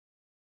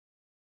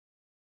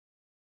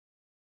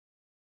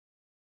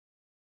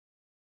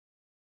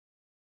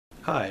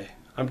Hi,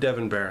 I'm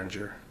Devin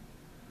Interview.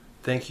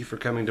 Thank you for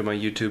coming to my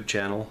YouTube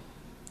channel.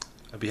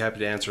 I'd be happy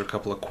to answer a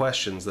couple of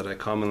questions that I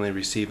commonly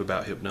receive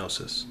about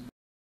hypnosis.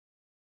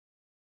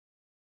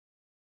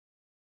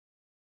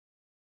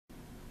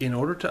 In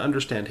order to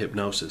understand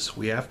hypnosis,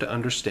 we have to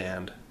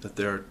understand that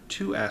there are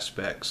two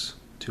aspects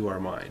to our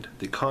mind,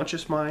 the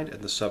conscious mind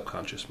and the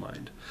subconscious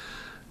mind.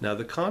 Now,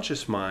 the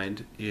conscious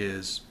mind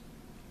is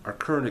our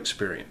current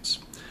experience.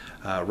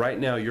 Right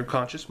now, your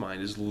conscious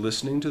mind is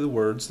listening to the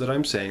words that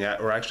I'm saying,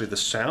 or actually the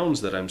sounds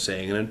that I'm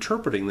saying, and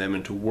interpreting them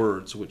into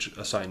words which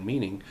assign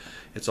meaning.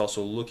 It's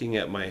also looking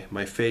at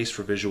my face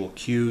for visual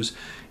cues.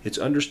 It's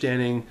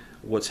understanding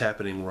what's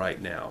happening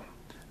right now.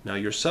 Now,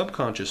 your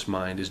subconscious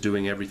mind is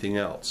doing everything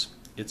else.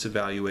 It's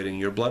evaluating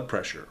your blood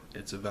pressure.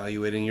 It's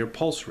evaluating your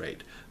pulse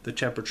rate, the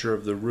temperature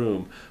of the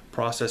room,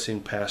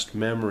 processing past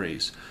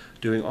memories,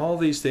 doing all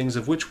these things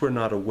of which we're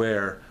not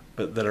aware,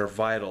 but that are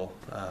vital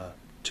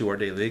to our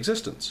daily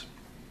existence.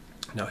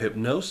 Now,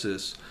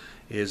 hypnosis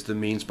is the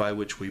means by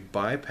which we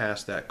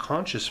bypass that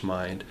conscious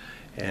mind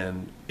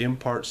and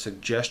impart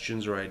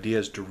suggestions or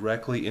ideas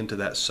directly into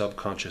that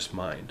subconscious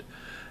mind.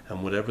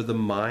 And whatever the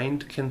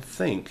mind can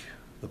think,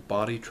 the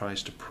body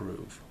tries to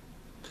prove.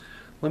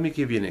 Let me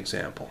give you an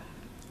example.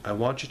 I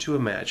want you to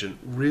imagine,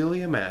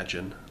 really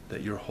imagine,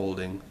 that you're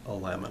holding a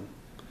lemon.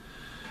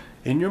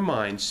 In your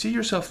mind, see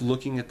yourself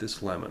looking at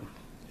this lemon.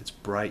 It's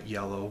bright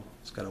yellow,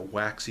 it's got a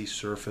waxy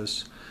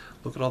surface.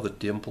 Look at all the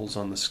dimples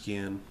on the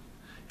skin.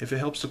 If it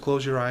helps to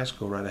close your eyes,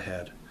 go right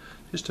ahead.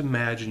 Just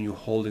imagine you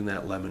holding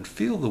that lemon.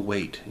 Feel the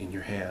weight in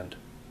your hand.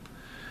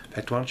 In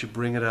fact, why don't you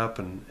bring it up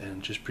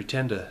and just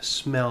pretend to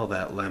smell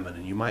that lemon,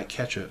 and you might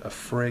catch a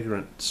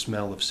fragrant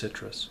smell of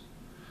citrus.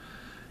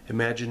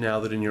 Imagine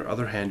now that in your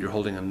other hand you're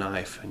holding a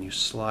knife and you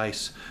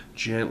slice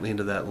gently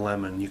into that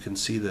lemon. You can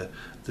see the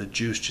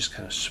juice just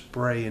kind of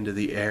spray into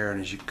the air, and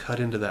as you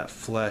cut into that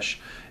flesh,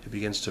 it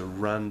begins to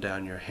run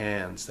down your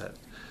hands, that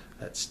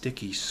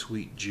sticky,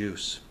 sweet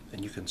juice,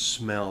 and you can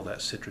smell that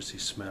citrusy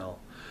smell.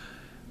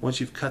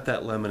 Once you've cut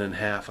that lemon in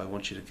half, I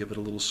want you to give it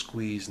a little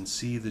squeeze and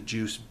see the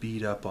juice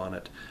bead up on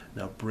it.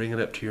 Now bring it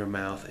up to your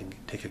mouth and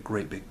take a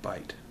great big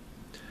bite.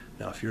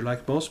 Now, if you're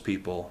like most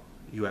people,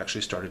 you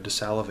actually started to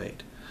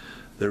salivate.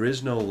 There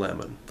is no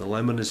lemon. The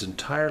lemon is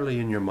entirely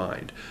in your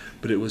mind,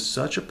 but it was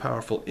such a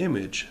powerful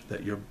image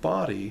that your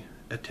body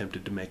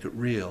attempted to make it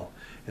real.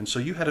 And so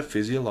you had a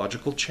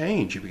physiological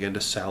change. You began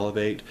to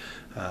salivate.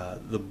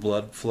 The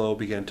blood flow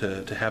began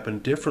to happen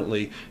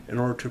differently in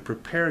order to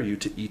prepare you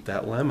to eat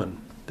that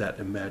lemon, that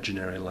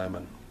imaginary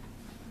lemon.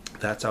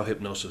 That's how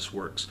hypnosis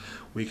works.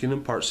 We can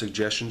impart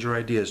suggestions or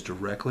ideas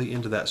directly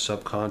into that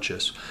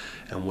subconscious,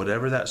 and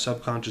whatever that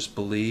subconscious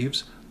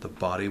believes, the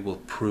body will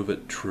prove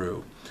it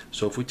true.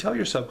 So if we tell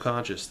your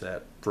subconscious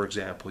that, for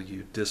example,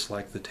 you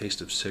dislike the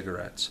taste of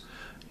cigarettes,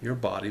 your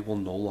body will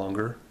no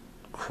longer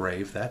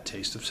crave that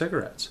taste of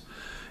cigarettes.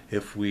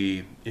 If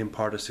we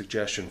impart a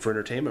suggestion for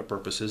entertainment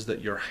purposes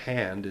that your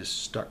hand is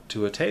stuck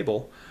to a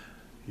table,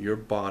 your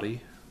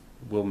body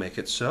will make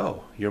it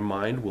so. Your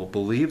mind will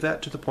believe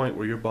that to the point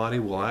where your body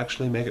will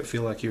actually make it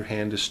feel like your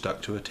hand is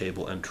stuck to a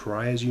table, and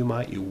try as you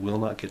might, you will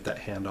not get that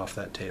hand off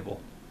that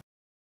table.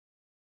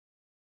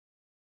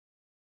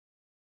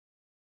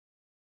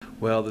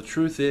 Well, the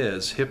truth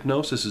is,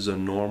 hypnosis is a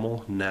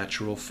normal,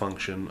 natural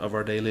function of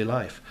our daily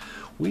life.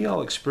 We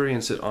all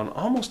experience it on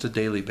almost a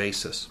daily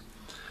basis.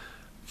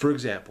 For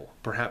example,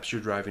 perhaps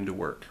you're driving to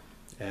work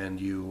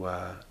and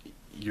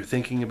you're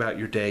thinking about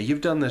your day.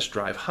 You've done this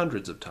drive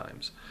hundreds of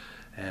times,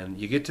 and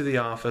you get to the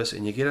office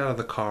and you get out of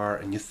the car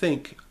and you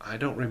think, I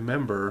don't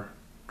remember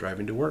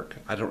driving to work.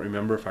 I don't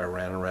remember if I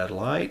ran a red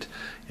light,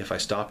 if I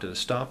stopped at a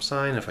stop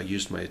sign, if I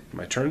used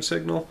my turn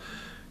signal.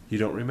 You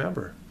don't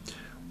remember.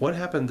 What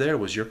happened there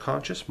was your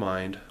conscious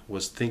mind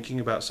was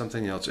thinking about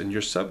something else, and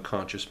your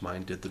subconscious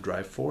mind did the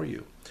drive for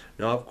you.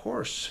 Now, of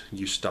course,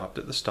 you stopped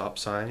at the stop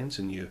signs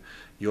and you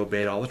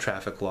obeyed all the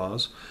traffic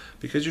laws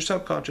because your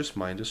subconscious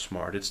mind is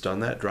smart. It's done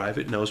that drive.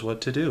 It knows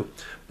what to do.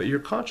 But your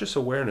conscious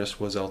awareness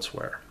was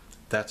elsewhere.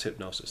 That's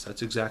hypnosis.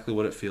 That's exactly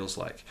what it feels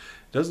like.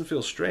 It doesn't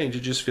feel strange.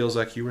 It just feels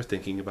like you were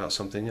thinking about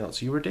something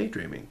else. You were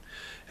daydreaming.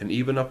 And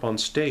even up on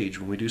stage,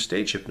 when we do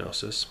stage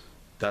hypnosis,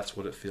 that's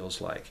what it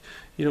feels like.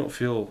 You don't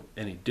feel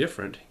any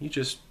different. You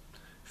just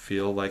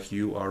feel like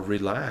you are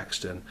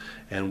relaxed,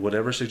 and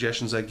whatever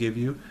suggestions I give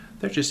you,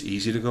 they're just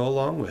easy to go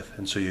along with,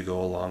 and so you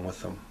go along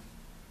with them.